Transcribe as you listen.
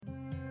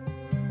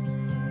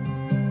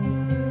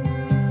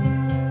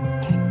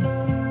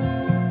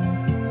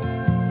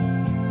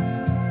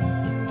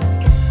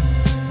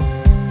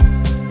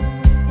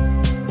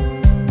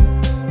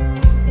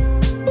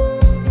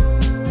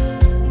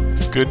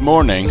Good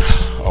morning.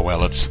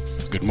 It's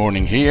good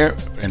morning here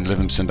in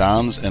Lytham St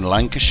Anne's in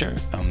Lancashire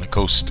on the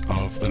coast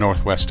of the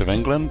northwest of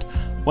England.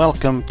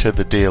 Welcome to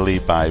the Daily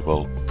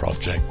Bible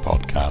Project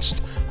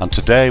podcast. And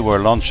today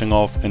we're launching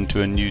off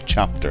into a new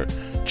chapter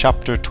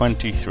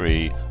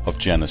 23 of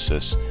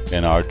Genesis,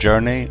 in our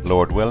journey,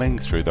 Lord willing,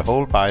 through the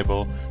whole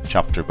Bible,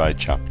 chapter by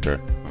chapter,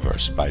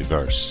 verse by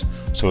verse.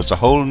 So it's a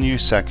whole new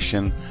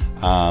section,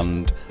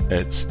 and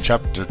it's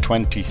chapter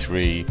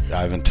 23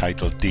 I've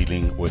entitled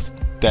Dealing with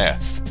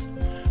Death,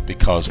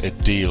 because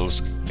it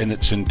deals in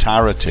its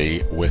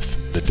entirety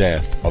with the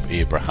death of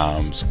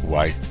Abraham's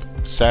wife,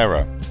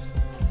 Sarah.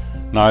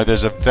 Now,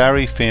 there's a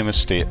very famous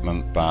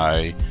statement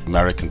by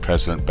American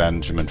President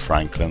Benjamin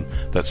Franklin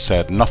that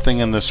said, "Nothing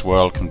in this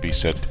world can be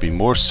said to be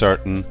more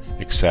certain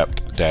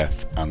except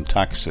death and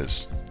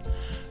taxes."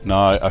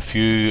 Now, a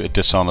few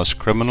dishonest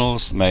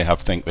criminals may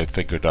have think they've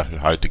figured out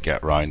how to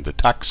get round the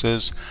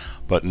taxes,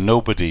 but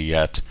nobody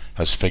yet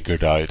has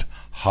figured out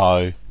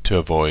how to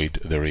avoid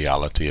the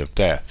reality of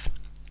death.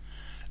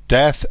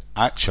 Death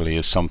actually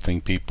is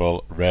something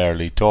people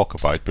rarely talk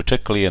about,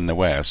 particularly in the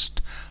West,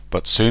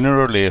 but sooner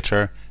or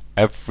later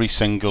every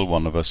single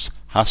one of us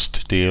has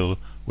to deal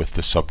with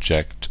the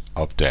subject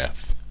of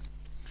death.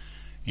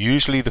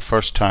 Usually the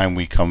first time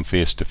we come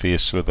face to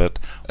face with it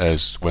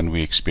is when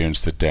we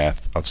experience the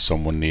death of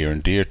someone near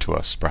and dear to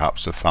us,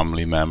 perhaps a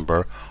family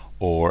member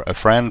or a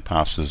friend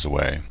passes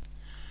away.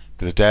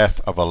 The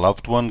death of a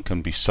loved one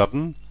can be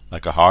sudden,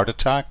 like a heart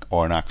attack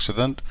or an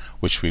accident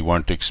which we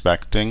weren't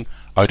expecting,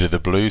 out of the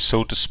blue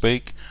so to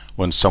speak,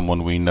 when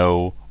someone we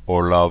know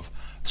or love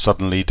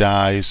suddenly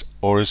dies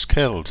or is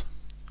killed.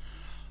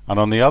 And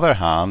on the other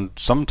hand,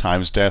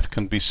 sometimes death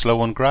can be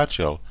slow and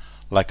gradual,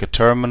 like a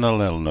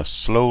terminal illness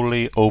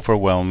slowly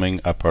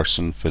overwhelming a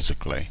person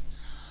physically.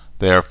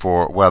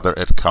 Therefore, whether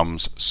it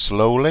comes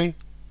slowly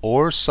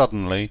or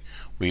suddenly,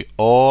 we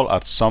all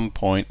at some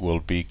point will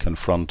be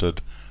confronted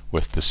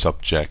with the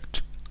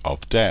subject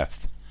of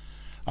death.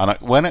 And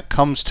when it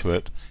comes to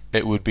it,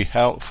 it would be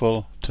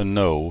helpful to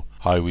know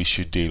how we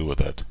should deal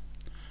with it.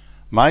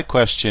 My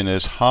question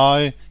is,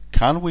 how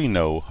can we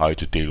know how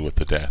to deal with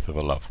the death of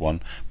a loved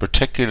one,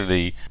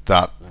 particularly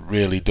that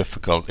really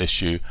difficult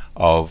issue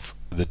of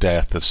the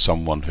death of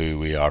someone who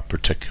we are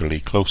particularly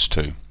close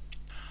to?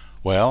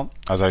 Well,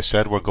 as I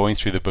said, we're going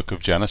through the book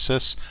of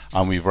Genesis,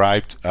 and we've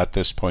arrived at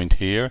this point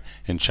here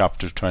in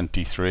chapter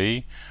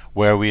 23,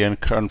 where we are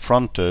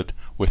confronted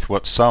with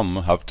what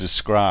some have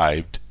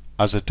described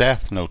as a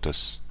death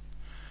notice.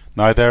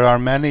 Now, there are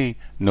many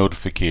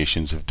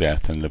notifications of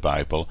death in the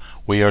Bible.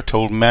 We are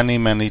told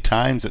many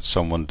times that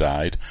someone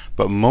died,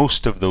 but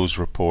most of those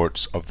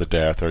reports of the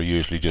death are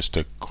usually just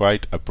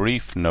quite a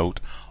brief note,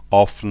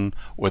 often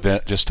within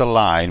just a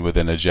line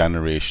within a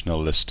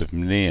generational list of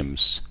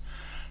names.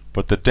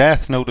 But the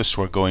death notice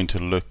we're going to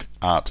look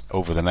at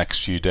over the next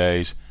few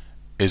days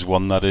is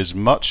one that is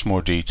much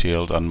more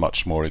detailed and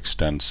much more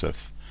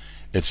extensive.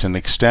 It's an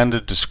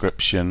extended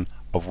description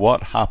of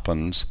what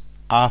happens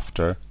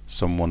after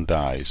someone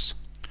dies.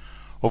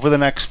 Over the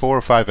next 4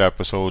 or 5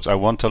 episodes, I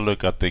want to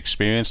look at the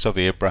experience of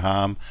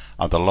Abraham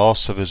and the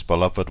loss of his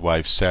beloved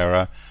wife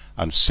Sarah,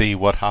 and see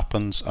what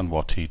happens and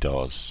what he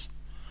does.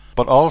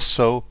 But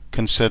also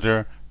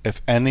consider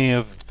if any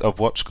of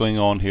what's going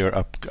on here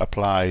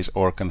applies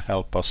or can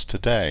help us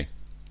today.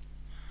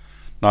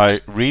 Now,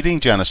 reading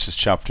Genesis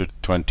chapter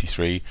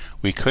 23,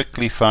 we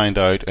quickly find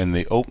out in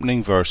the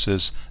opening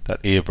verses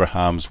that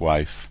Abraham's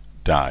wife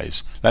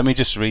dies. Let me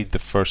just read the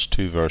first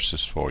 2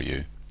 verses for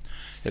you.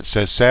 It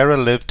says, Sarah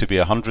lived to be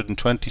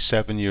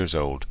 127 years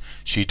old.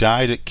 She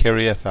died at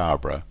Kiriath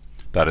Arba,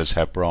 that is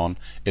Hebron,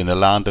 in the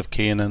land of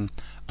Canaan,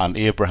 and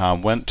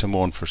Abraham went to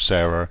mourn for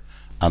Sarah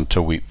and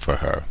to weep for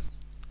her.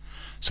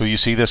 So you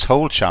see, this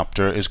whole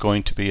chapter is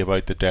going to be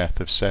about the death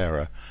of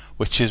Sarah,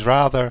 which is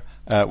rather,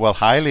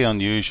 highly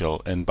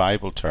unusual in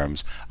Bible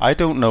terms. I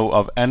don't know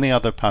of any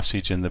other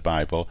passage in the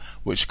Bible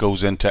which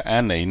goes into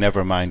any,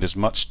 never mind as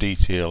much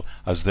detail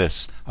as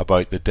this,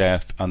 about the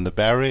death and the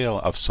burial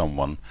of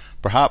someone.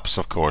 Perhaps,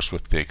 of course,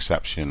 with the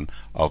exception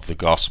of the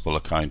Gospel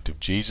account of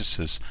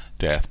Jesus'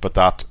 death, but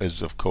that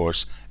is, of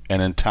course,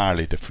 an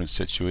entirely different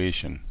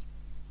situation.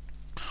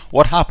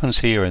 What happens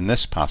here in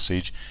this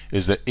passage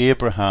is that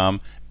Abraham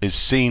is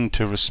seen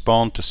to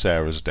respond to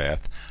Sarah's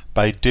death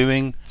by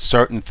doing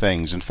certain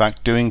things, in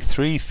fact doing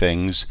 3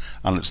 things,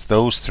 and it's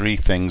those 3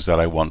 things that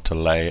I want to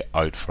lay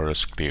out for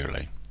us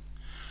clearly.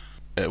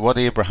 What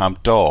Abraham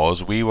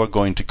does, we were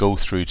going to go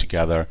through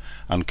together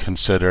and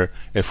consider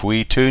if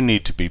we too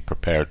need to be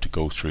prepared to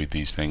go through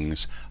these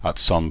things at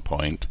some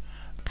point,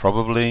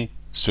 probably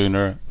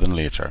sooner than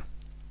later.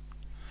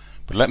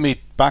 But let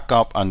me back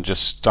up and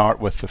just start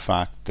with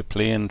the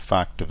plain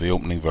fact of the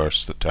opening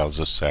verse that tells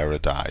us Sarah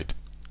died.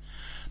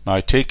 Now,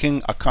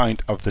 taking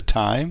account of the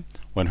time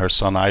when her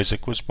son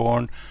Isaac was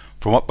born,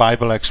 from what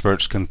Bible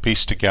experts can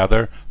piece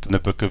together from the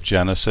book of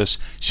Genesis,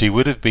 she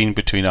would have been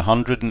between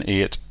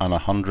 108 and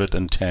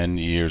 110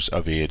 years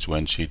of age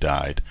when she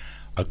died,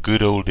 a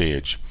good old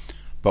age.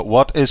 But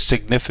what is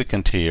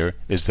significant here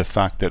is the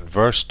fact that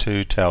verse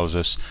 2 tells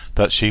us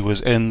that she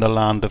was in the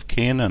land of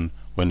Canaan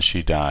when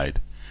she died.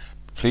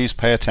 Please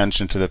pay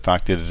attention to the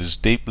fact that it is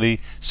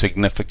deeply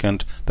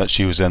significant that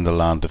she was in the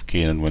land of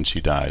Canaan when she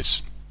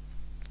dies.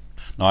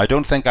 Now, I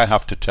don't think I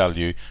have to tell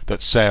you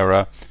that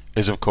Sarah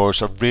is, of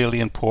course, a really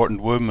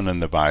important woman in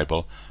the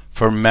Bible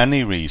for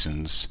many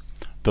reasons.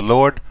 The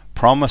Lord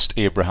promised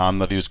Abraham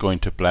that he was going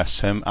to bless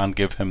him and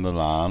give him the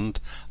land,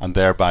 and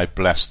thereby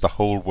bless the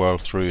whole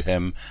world through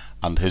him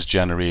and his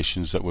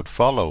generations that would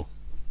follow.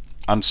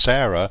 And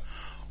Sarah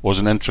was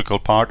an integral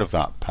part of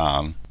that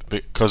plan,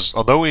 because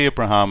although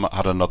Abraham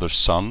had another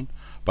son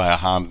by a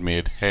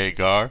handmaid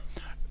Hagar,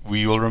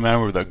 we will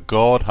remember that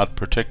God had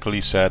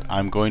particularly said,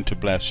 I'm going to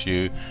bless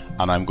you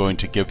and I'm going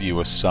to give you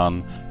a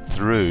son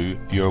through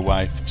your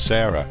wife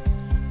Sarah.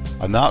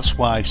 And that's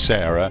why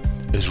Sarah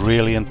is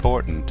really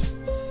important.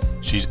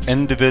 She's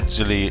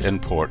individually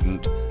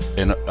important,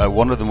 in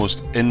one of the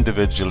most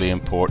individually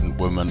important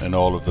women in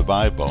all of the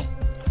Bible.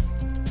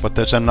 But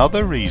there's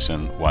another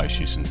reason why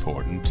she's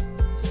important.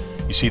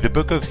 You see, the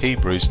book of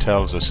Hebrews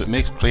tells us, it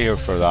makes clear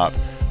for that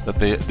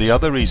the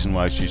other reason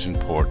why she's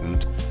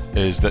important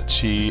is that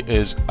she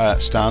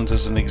stands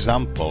as an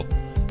example,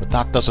 but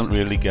that doesn't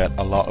really get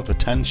a lot of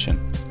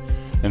attention.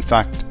 In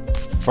fact,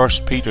 1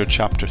 Peter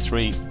chapter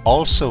 3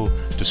 also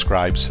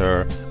describes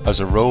her as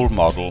a role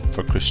model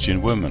for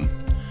Christian women.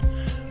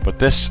 But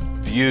this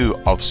view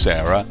of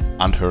Sarah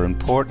and her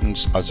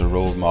importance as a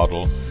role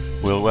model,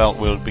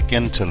 we'll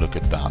begin to look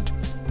at that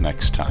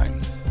next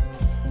time.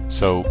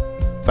 So,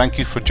 thank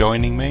you for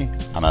joining me,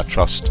 and I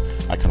trust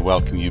I can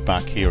welcome you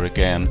back here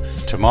again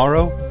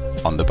tomorrow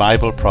on the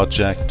Bible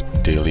Project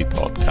Daily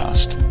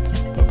Podcast.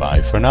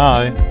 Bye-bye for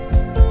now.